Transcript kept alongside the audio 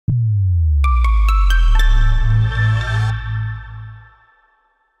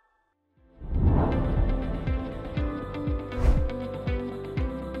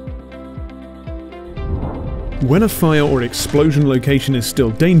When a fire or explosion location is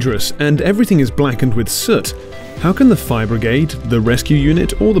still dangerous and everything is blackened with soot, how can the fire brigade, the rescue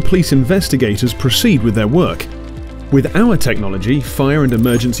unit, or the police investigators proceed with their work? With our technology, fire and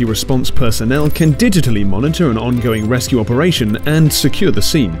emergency response personnel can digitally monitor an ongoing rescue operation and secure the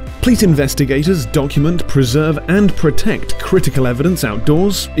scene. Police investigators document, preserve, and protect critical evidence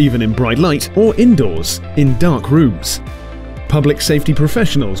outdoors, even in bright light, or indoors, in dark rooms. Public safety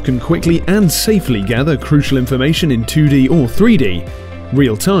professionals can quickly and safely gather crucial information in 2D or 3D,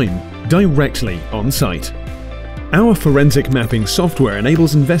 real-time, directly on site. Our forensic mapping software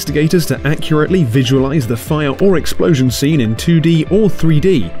enables investigators to accurately visualize the fire or explosion scene in 2D or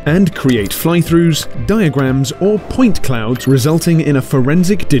 3D and create fly-throughs, diagrams, or point clouds, resulting in a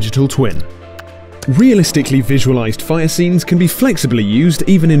forensic digital twin. Realistically visualized fire scenes can be flexibly used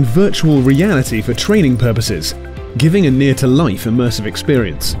even in virtual reality for training purposes, giving a near-to-life immersive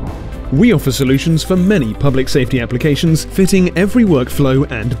experience. We offer solutions for many public safety applications fitting every workflow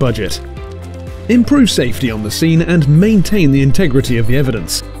and budget. Improve safety on the scene and maintain the integrity of the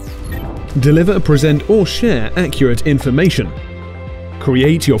evidence. Deliver, present, or share accurate information.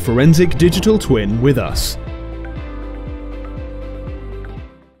 Create your forensic digital twin with us.